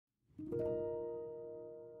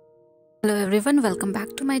Hello everyone, welcome back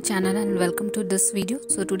to my channel and welcome to this video.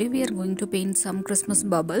 So today we are going to paint some Christmas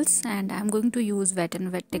bubbles and I'm going to use wet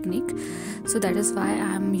and wet technique. So that is why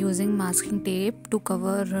I'm using masking tape to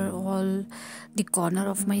cover all the corner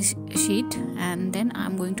of my sheet, and then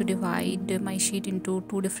I'm going to divide my sheet into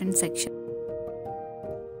two different sections.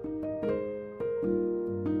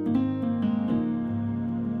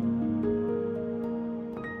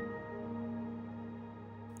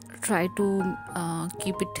 Try to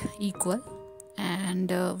keep it equal, and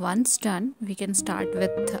once done we can start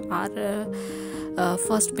with our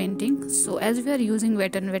first painting. So as we are using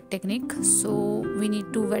wet and wet technique, so we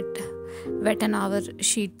need to wetten our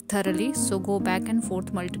sheet thoroughly. So go back and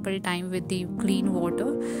forth multiple times with the clean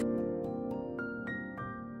water.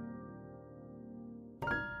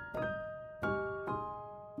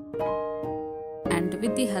 And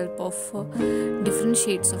with the help of different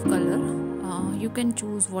shades of color, you can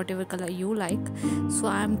choose whatever color you like. So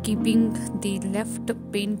I am keeping the left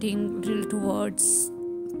painting little towards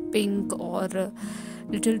pink or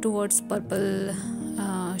little towards purple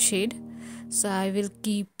shade. So I will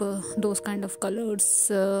keep those kind of colors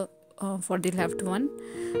for the left one.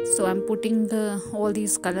 So I'm putting all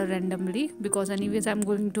these color randomly, because anyways I'm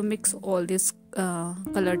going to mix all this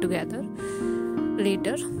color together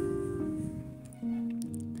later.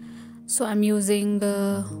 So I'm using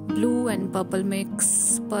blue and purple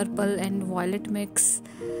mix, purple and violet mix,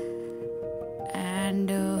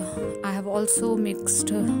 and I have also mixed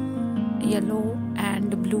yellow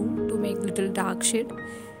and blue to make little dark shade.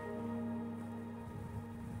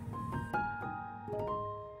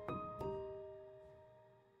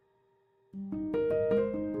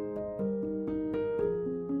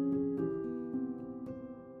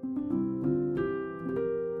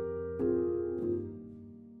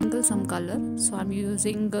 Some color, so I'm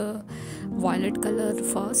using violet color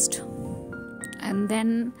first, and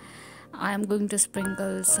then I am going to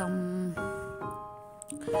sprinkle some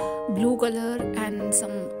blue color and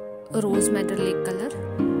some rose metallic color.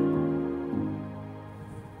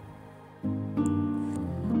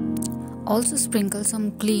 Also sprinkle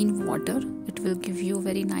some clean water, it will give you a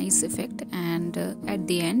very nice effect. And at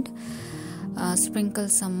the end sprinkle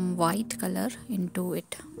some white color into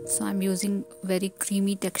it. So I'm using very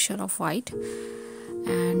creamy texture of white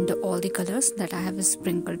and all the colors that I have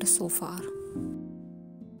sprinkled so far.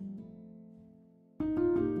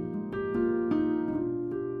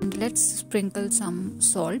 And let's sprinkle some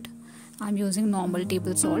salt. I'm using normal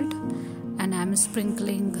table salt and I'm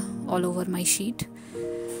sprinkling all over my sheet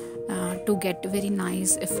to get a very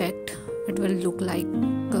nice effect. It will look like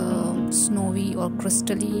snowy or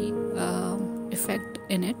crystally effect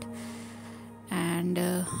in it. And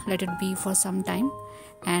let it be for some time,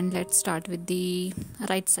 and let's start with the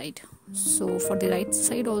right side. So for the right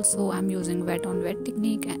side also I'm using wet on wet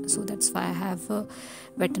technique, and so that's why I have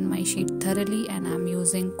wetted my sheet thoroughly, and I'm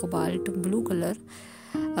using cobalt blue color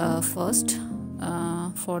first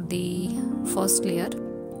for the first layer,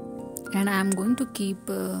 and I'm going to keep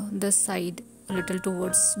this side a little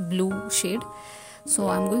towards blue shade. So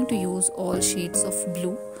I'm going to use all shades of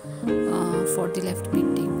blue for the left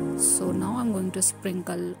painting. So now I'm going to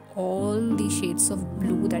sprinkle all the shades of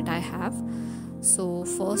blue that I have. So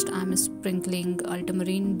first I'm sprinkling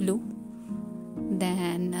Ultramarine Blue,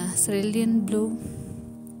 then Cerulean Blue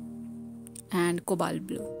and Cobalt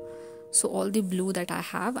Blue. So all the blue that I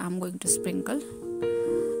have I'm going to sprinkle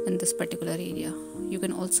in this particular area. You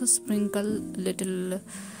can also sprinkle little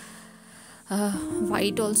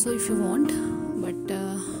white also if you want, but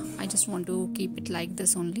I just want to keep it like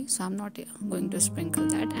this only, so I'm not going to sprinkle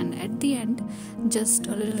that. And at the end just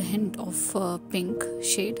a little hint of pink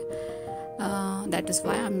shade, that is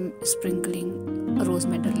why I'm sprinkling rose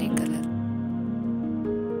metallic color.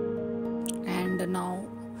 And now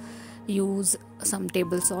use some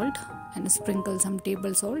table salt and sprinkle some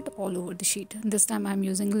table salt all over the sheet. This time I'm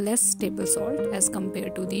using less table salt as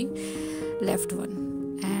compared to the left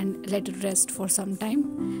one, and let it rest for some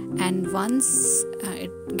time. And once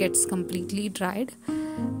it gets completely dried,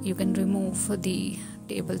 you can remove the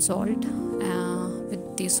table salt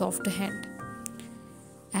with the soft hand,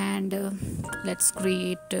 and let's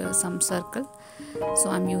create some circle. So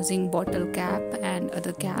I'm using bottle cap and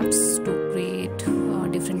other caps to create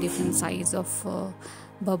different size of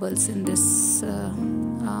bubbles in this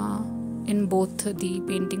in both the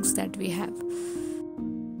paintings that we have.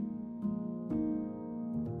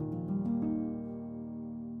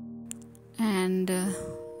 And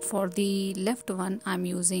for the left one I'm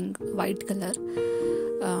using white color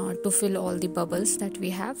to fill all the bubbles that we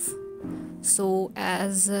have. So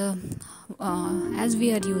as as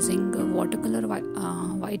we are using watercolor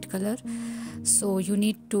white color, so you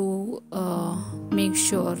need to make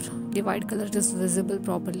sure the white color is visible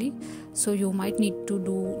properly. So you might need to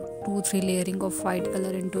do 2-3 layering of white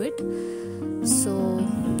color into it. So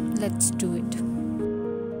let's do it.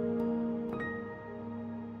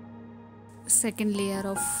 Second layer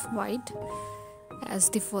of white, as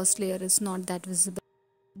the first layer is not that visible.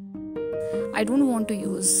 I don't want to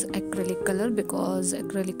use acrylic color because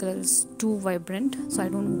acrylic color is too vibrant, so I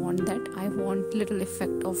don't want that. I want little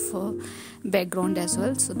effect of background as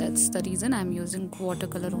well, so that's the reason I'm using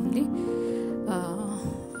watercolor only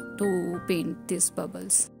to paint these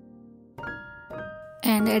bubbles.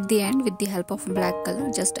 And at the end, with the help of black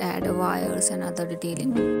color, just add wires and other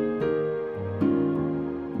detailing.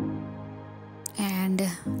 And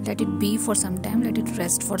let it be for some time, let it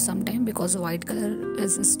rest for some time, because white color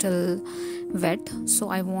is still wet, so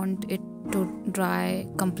I want it to dry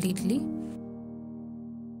completely.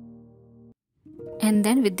 And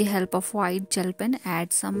then with the help of white gel pen,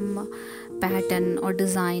 add some pattern or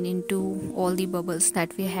design into all the bubbles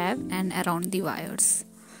that we have and around the wires.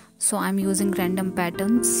 So I'm using random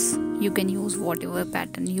patterns. You can use whatever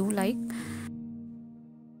pattern you like.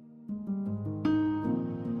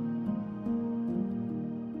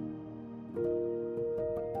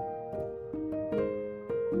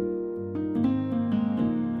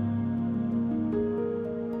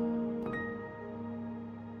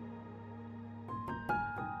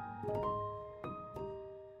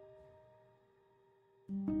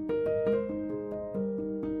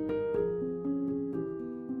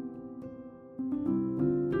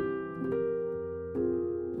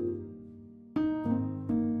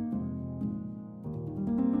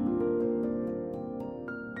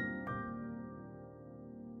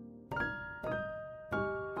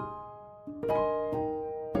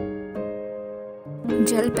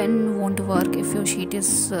 Gel pen won't work if your sheet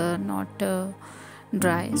is not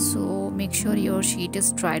dry, so make sure your sheet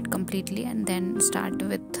is dried completely and then start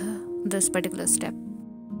with this particular step.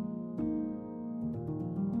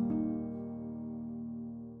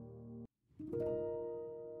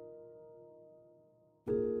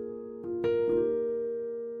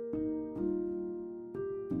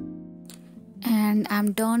 And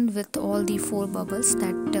I'm done with all the 4 bubbles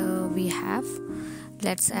that we have.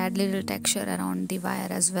 Let's add little texture around the wire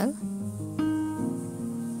as well.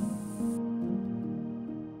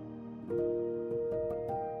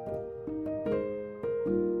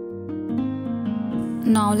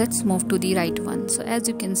 Now let's move to the right one. So as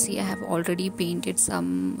you can see, I have already painted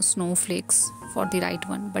some snowflakes for the right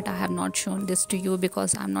one, but I have not shown this to you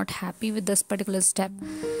because I'm not happy with this particular step.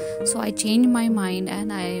 So I changed my mind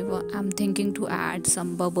and I am thinking to add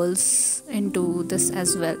some bubbles into this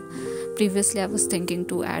as well. Previously I was thinking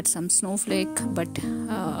to add some snowflake, but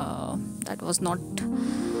that was not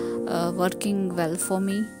working well for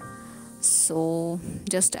me. So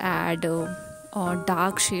just add a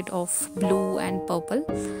dark shade of blue and purple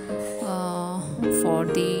for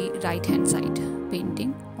the right hand side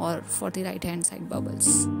painting or for the right hand side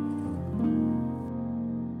bubbles.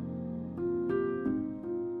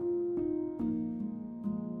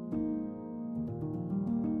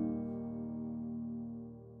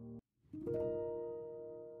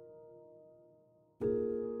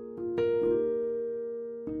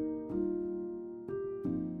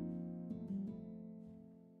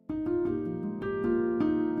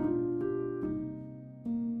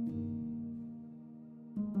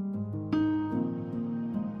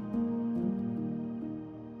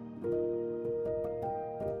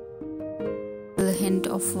 A hint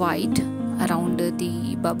of white around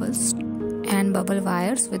the bubbles and bubble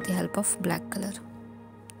wires with the help of black color,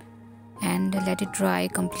 and let it dry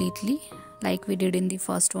completely like we did in the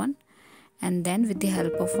first one. And then with the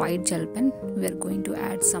help of white gel pen, we are going to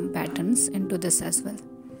add some patterns into this as well.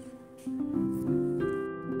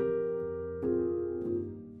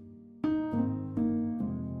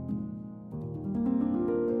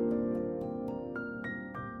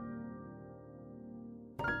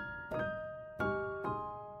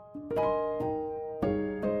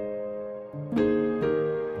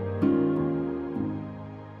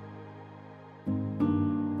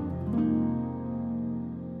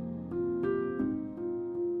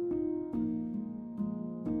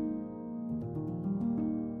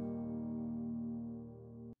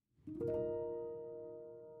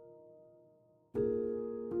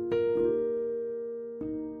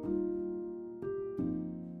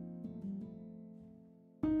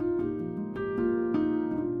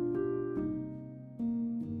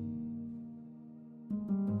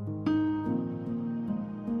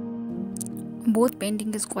 Both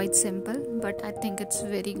painting is quite simple, but I think it's a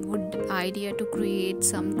very good idea to create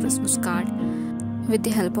some Christmas card with the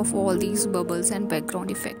help of all these bubbles and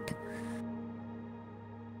background effect.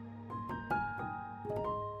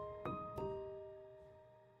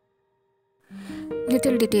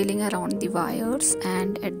 Little detailing around the wires,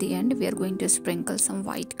 and at the end we are going to sprinkle some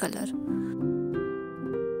white color.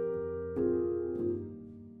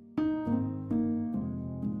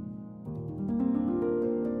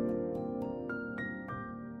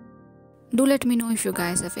 Do let me know if you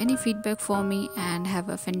guys have any feedback for me, and have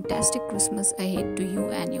a fantastic Christmas ahead to you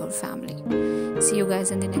and your family. See you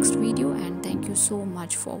guys in the next video, and thank you so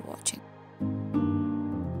much for watching.